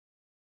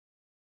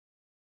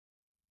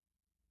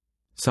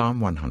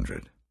Psalm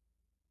 100.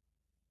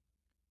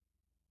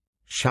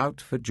 Shout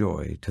for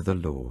joy to the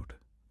Lord,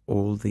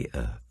 all the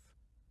earth.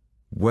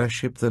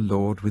 Worship the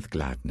Lord with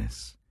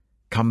gladness.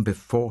 Come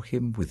before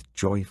him with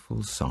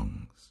joyful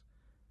songs.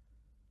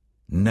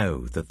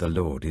 Know that the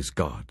Lord is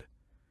God.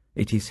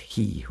 It is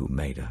he who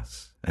made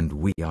us, and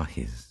we are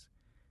his.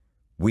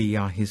 We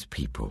are his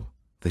people,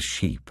 the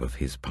sheep of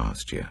his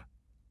pasture.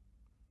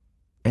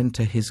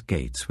 Enter his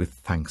gates with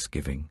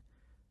thanksgiving,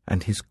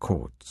 and his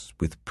courts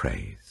with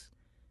praise.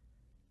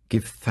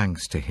 Give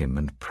thanks to him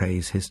and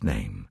praise his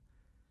name.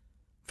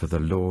 For the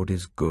Lord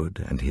is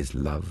good, and his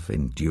love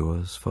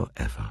endures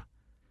forever.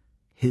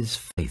 His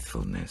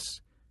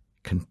faithfulness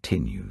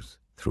continues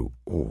through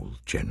all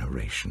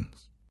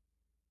generations.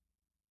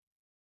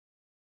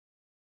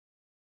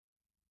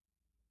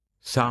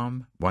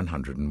 Psalm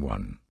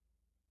 101.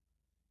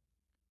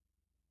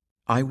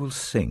 I will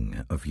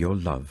sing of your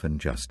love and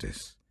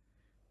justice.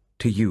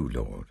 To you,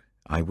 Lord,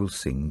 I will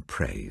sing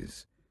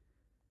praise.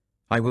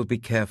 I will be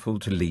careful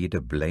to lead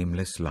a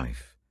blameless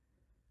life.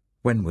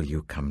 When will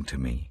you come to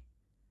me?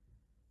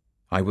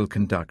 I will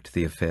conduct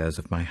the affairs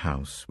of my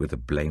house with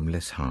a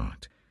blameless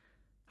heart.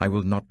 I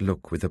will not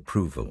look with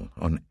approval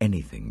on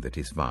anything that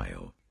is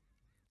vile.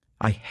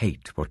 I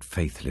hate what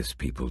faithless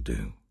people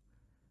do.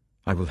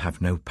 I will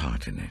have no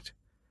part in it.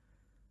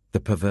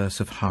 The perverse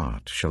of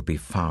heart shall be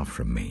far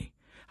from me.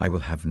 I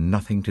will have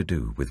nothing to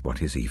do with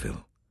what is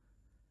evil.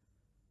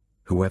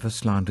 Whoever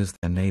slanders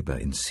their neighbor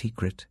in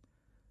secret,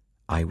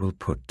 I will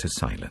put to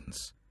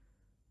silence.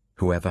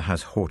 Whoever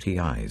has haughty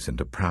eyes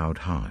and a proud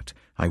heart,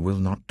 I will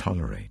not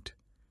tolerate.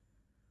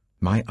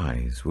 My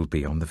eyes will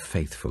be on the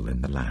faithful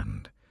in the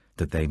land,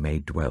 that they may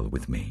dwell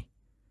with me.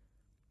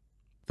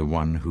 The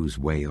one whose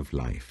way of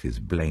life is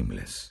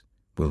blameless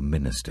will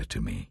minister to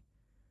me.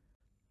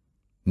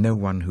 No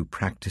one who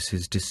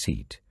practices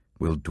deceit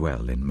will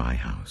dwell in my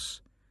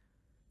house.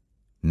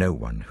 No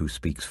one who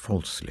speaks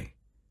falsely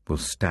will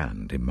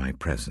stand in my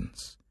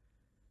presence.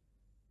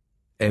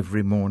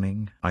 Every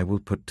morning I will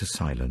put to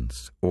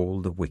silence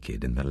all the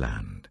wicked in the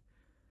land.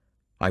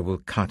 I will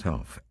cut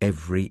off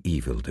every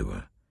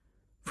evildoer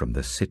from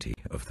the city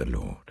of the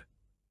Lord.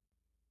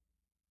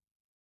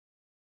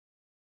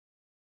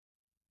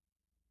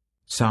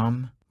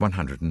 Psalm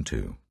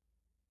 102.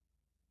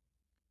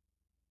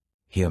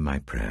 Hear my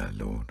prayer,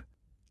 Lord.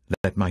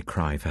 Let my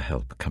cry for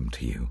help come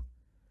to you.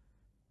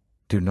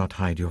 Do not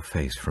hide your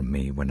face from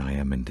me when I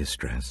am in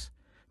distress.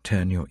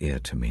 Turn your ear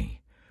to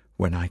me.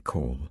 When I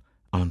call,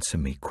 answer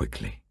me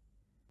quickly.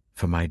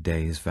 For my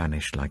days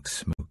vanish like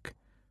smoke.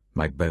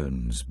 My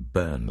bones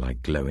burn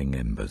like glowing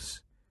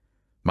embers.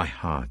 My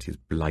heart is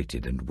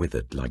blighted and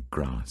withered like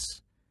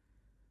grass.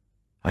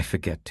 I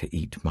forget to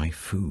eat my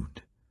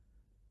food.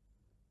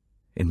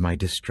 In my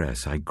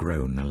distress I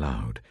groan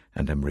aloud,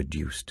 and am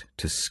reduced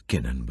to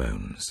skin and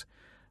bones.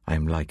 I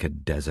am like a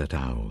desert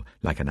owl,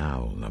 like an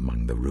owl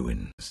among the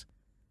ruins.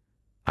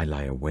 I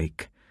lie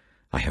awake.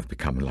 I have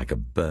become like a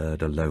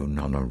bird alone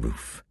on a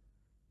roof.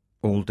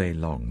 All day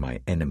long my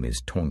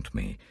enemies taunt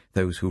me.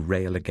 Those who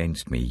rail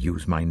against me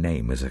use my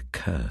name as a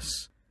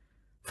curse.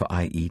 For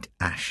I eat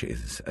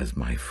ashes as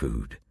my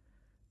food,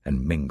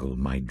 and mingle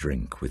my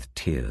drink with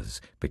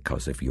tears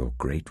because of your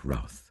great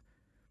wrath.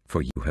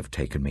 For you have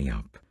taken me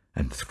up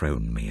and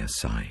thrown me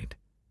aside.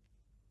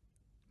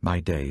 My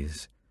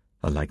days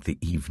are like the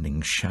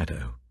evening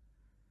shadow.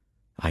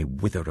 I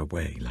wither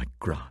away like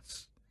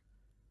grass.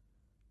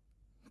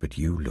 But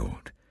you,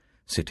 Lord,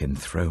 sit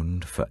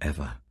enthroned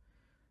forever.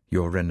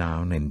 Your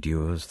renown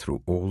endures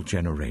through all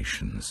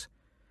generations.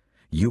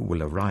 You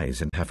will arise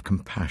and have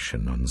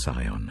compassion on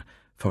Zion,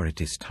 for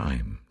it is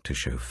time to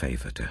show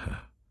favor to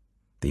her.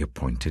 The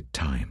appointed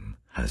time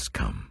has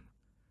come.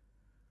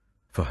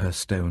 For her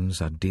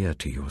stones are dear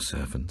to your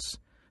servants.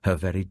 Her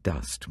very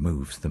dust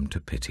moves them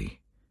to pity.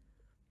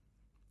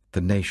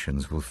 The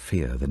nations will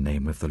fear the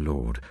name of the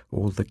Lord.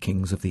 All the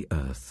kings of the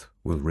earth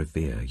will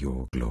revere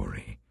your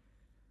glory.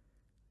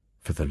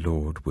 For the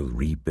Lord will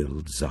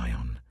rebuild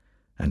Zion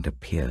and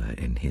appear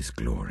in his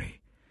glory.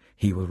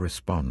 He will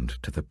respond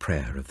to the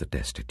prayer of the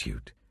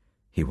destitute.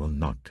 He will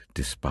not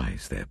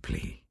despise their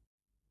plea.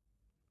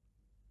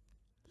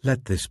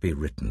 Let this be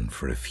written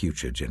for a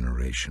future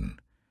generation,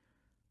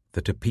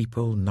 that a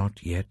people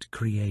not yet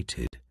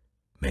created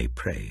may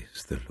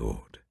praise the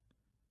Lord.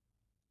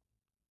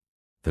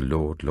 The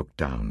Lord looked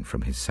down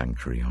from his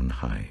sanctuary on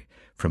high.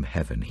 From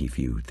heaven he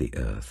viewed the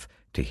earth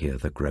to hear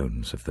the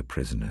groans of the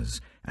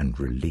prisoners and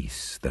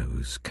release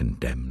those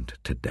condemned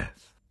to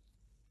death.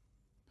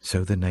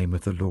 So the name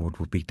of the Lord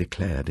will be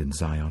declared in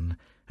Zion,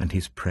 and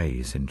his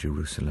praise in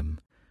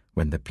Jerusalem,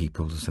 when the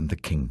peoples and the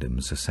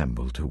kingdoms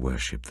assemble to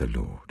worship the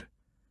Lord.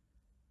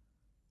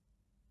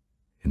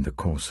 In the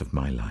course of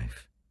my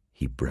life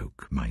he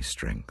broke my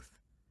strength.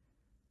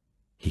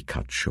 He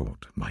cut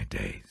short my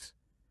days.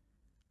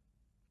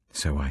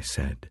 So I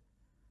said,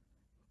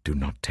 do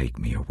not take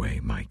me away,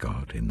 my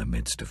God, in the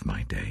midst of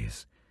my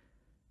days.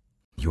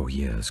 Your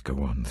years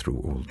go on through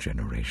all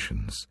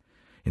generations.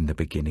 In the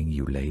beginning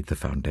you laid the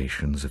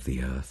foundations of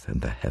the earth,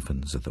 and the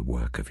heavens are the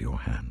work of your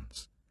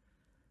hands.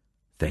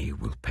 They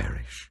will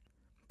perish,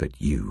 but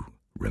you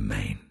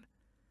remain.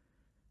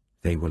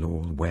 They will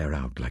all wear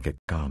out like a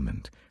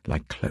garment,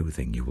 like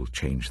clothing you will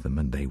change them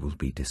and they will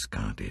be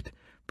discarded,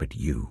 but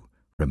you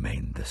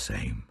remain the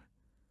same,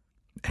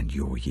 and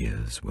your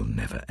years will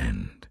never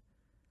end.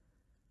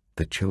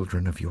 The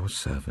children of your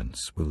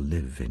servants will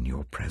live in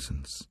your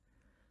presence.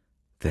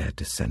 Their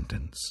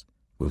descendants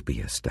will be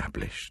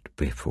established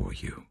before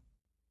you.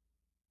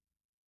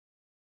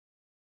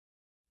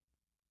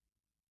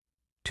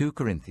 2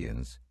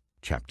 Corinthians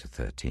chapter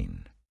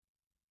 13.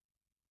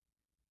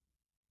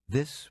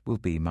 This will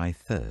be my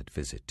third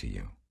visit to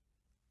you.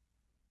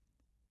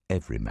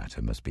 Every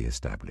matter must be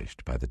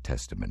established by the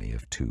testimony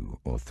of 2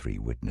 or 3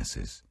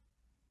 witnesses.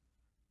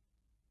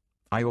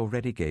 I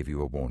already gave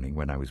you a warning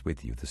when I was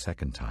with you the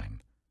second time.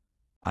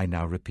 I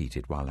now repeat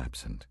it while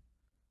absent.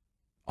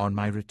 On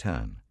my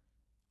return,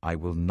 I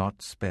will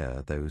not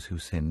spare those who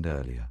sinned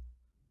earlier,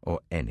 or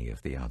any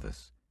of the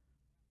others,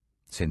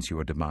 since you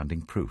are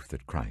demanding proof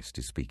that Christ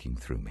is speaking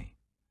through me.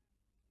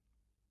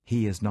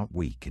 He is not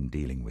weak in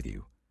dealing with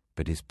you,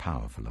 but is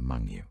powerful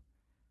among you.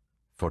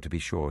 For to be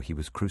sure he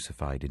was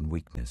crucified in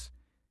weakness,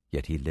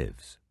 yet he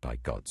lives by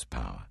God's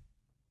power.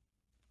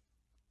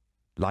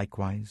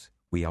 Likewise,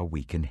 we are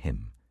weak in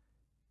him,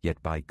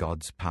 yet by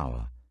God's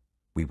power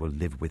we will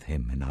live with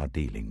him in our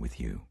dealing with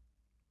you.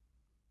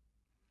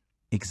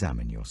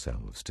 Examine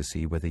yourselves to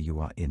see whether you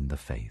are in the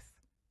faith.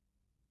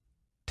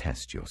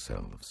 Test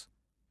yourselves.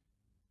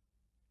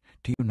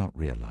 Do you not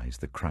realize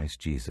that Christ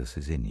Jesus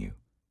is in you,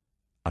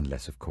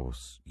 unless, of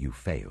course, you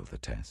fail the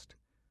test?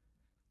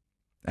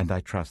 And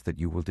I trust that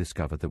you will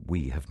discover that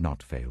we have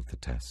not failed the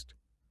test.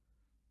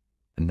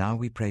 And now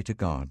we pray to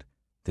God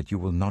that you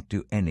will not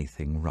do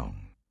anything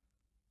wrong.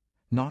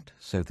 Not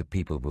so that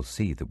people will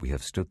see that we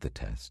have stood the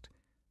test,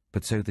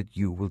 but so that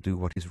you will do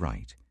what is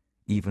right,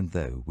 even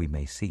though we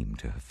may seem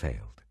to have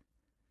failed.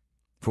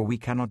 For we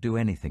cannot do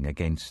anything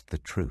against the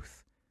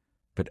truth,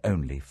 but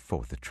only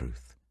for the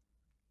truth.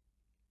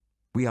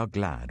 We are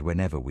glad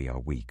whenever we are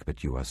weak,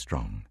 but you are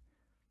strong,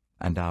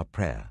 and our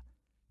prayer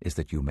is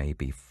that you may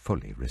be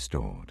fully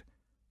restored.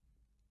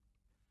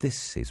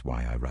 This is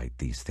why I write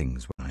these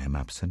things when I am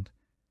absent,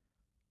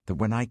 that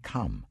when I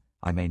come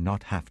I may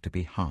not have to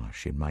be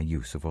harsh in my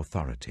use of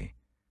authority,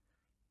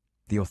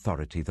 the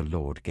authority the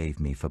Lord gave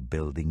me for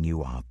building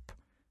you up,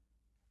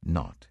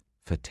 not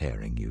for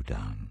tearing you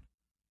down.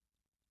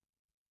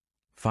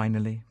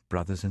 Finally,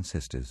 brothers and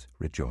sisters,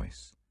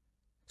 rejoice.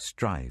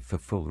 Strive for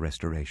full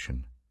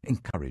restoration.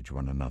 Encourage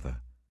one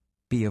another.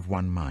 Be of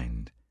one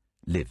mind.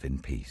 Live in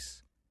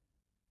peace.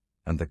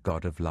 And the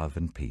God of love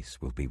and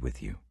peace will be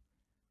with you.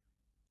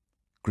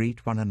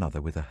 Greet one another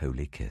with a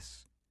holy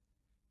kiss.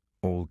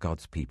 All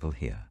God's people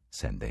here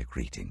send their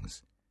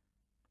greetings.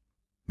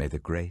 May the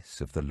grace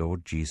of the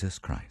Lord Jesus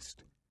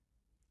Christ,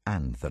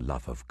 and the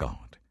love of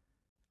God,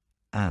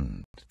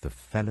 and the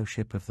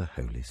fellowship of the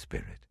Holy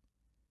Spirit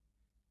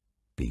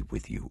be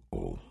with you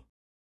all.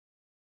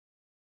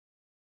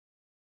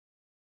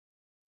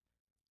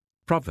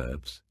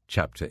 Proverbs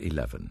chapter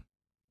 11.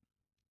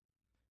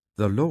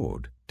 The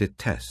Lord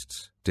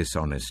detests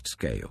dishonest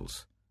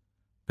scales,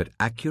 but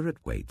accurate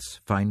weights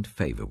find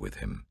favor with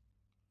him.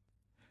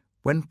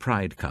 When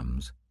pride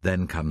comes,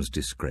 then comes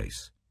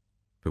disgrace,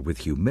 but with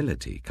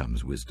humility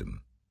comes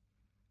wisdom.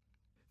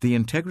 The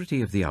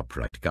integrity of the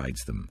upright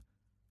guides them,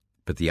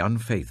 but the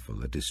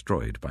unfaithful are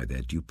destroyed by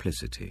their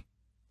duplicity.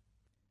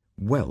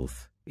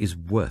 Wealth is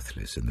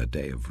worthless in the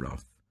day of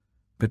wrath,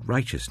 but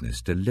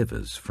righteousness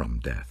delivers from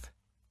death.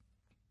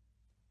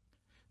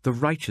 The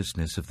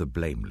righteousness of the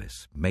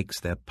blameless makes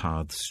their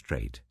paths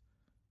straight,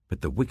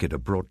 but the wicked are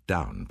brought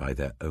down by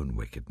their own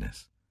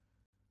wickedness.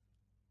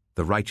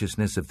 The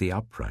righteousness of the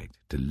upright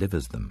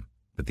delivers them,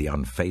 but the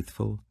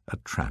unfaithful are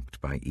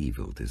trapped by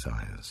evil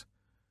desires.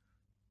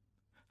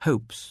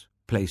 Hopes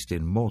placed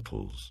in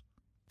mortals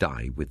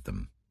die with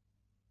them.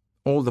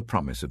 All the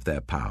promise of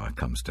their power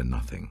comes to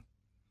nothing.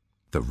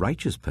 The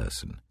righteous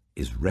person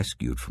is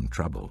rescued from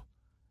trouble,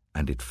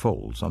 and it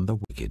falls on the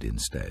wicked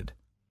instead.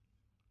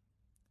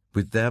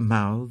 With their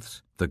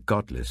mouths the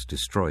godless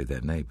destroy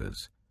their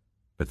neighbors,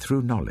 but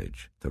through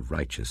knowledge the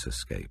righteous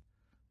escape.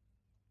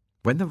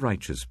 When the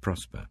righteous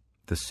prosper,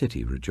 the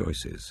city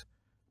rejoices.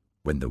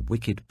 When the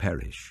wicked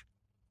perish,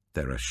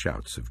 there are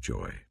shouts of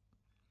joy.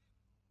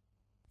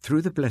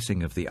 Through the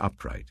blessing of the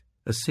upright,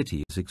 a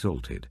city is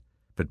exalted,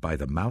 but by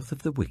the mouth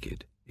of the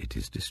wicked it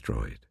is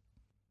destroyed.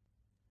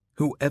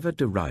 Whoever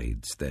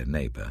derides their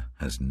neighbor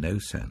has no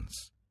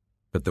sense,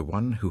 but the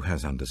one who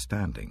has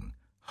understanding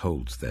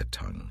holds their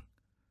tongue.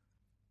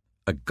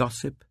 A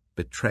gossip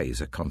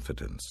betrays a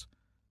confidence,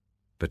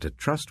 but a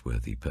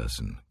trustworthy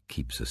person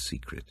keeps a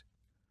secret.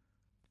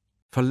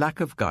 For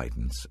lack of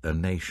guidance, a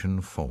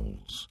nation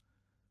falls,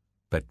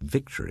 but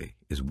victory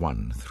is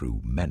won through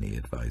many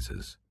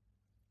advisers.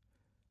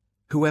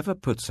 Whoever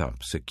puts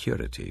up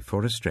security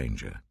for a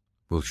stranger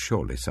will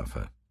surely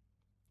suffer,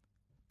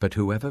 but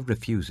whoever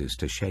refuses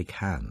to shake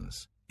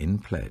hands in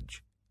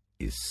pledge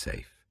is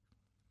safe.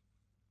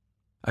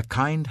 A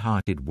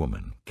kind-hearted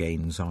woman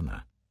gains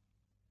honor,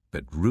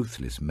 but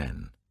ruthless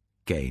men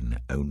gain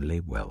only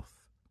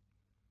wealth.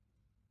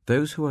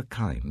 Those who are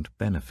kind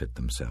benefit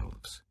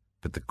themselves,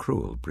 but the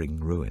cruel bring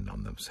ruin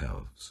on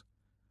themselves.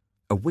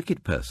 A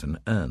wicked person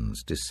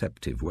earns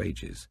deceptive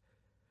wages,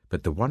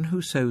 but the one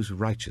who sows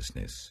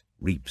righteousness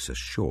reaps a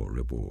sure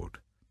reward.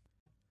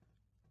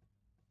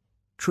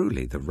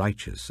 Truly the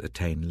righteous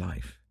attain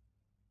life,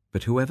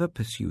 but whoever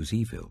pursues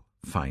evil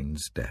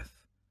finds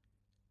death.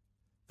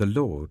 The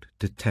Lord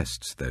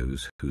detests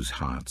those whose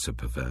hearts are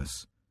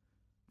perverse,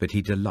 but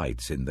he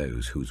delights in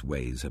those whose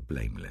ways are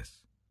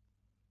blameless.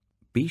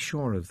 Be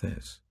sure of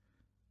this,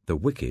 the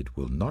wicked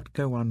will not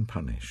go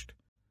unpunished,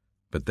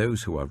 but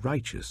those who are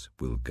righteous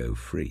will go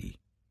free.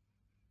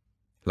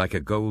 Like a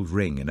gold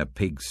ring in a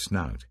pig's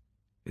snout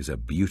is a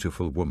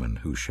beautiful woman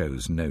who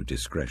shows no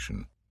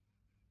discretion.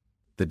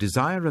 The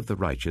desire of the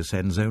righteous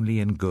ends only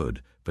in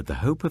good, but the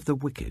hope of the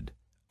wicked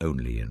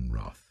only in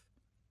wrath.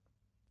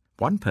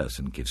 One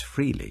person gives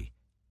freely,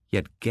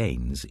 yet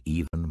gains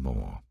even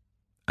more.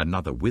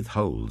 Another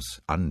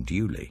withholds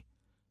unduly,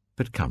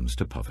 but comes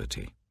to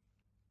poverty.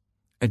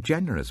 A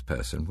generous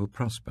person will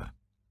prosper.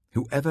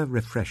 Whoever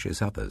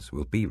refreshes others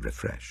will be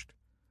refreshed.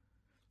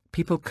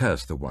 People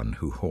curse the one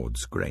who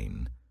hoards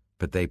grain,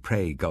 but they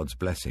pray God's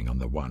blessing on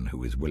the one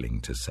who is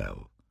willing to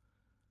sell.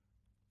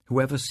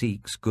 Whoever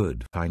seeks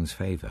good finds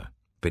favor,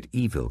 but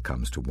evil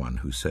comes to one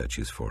who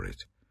searches for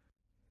it.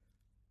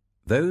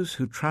 Those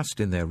who trust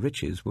in their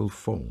riches will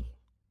fall,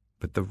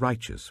 but the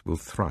righteous will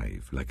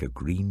thrive like a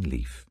green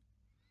leaf.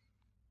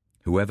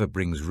 Whoever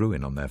brings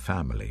ruin on their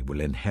family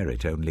will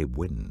inherit only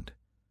wind,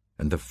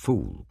 and the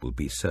fool will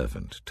be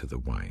servant to the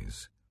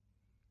wise.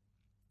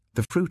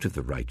 The fruit of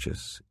the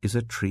righteous is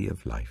a tree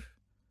of life,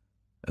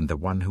 and the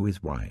one who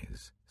is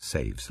wise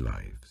saves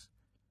lives.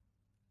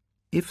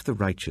 If the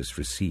righteous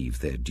receive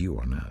their due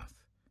on earth,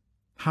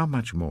 how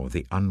much more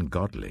the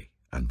ungodly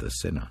and the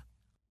sinner?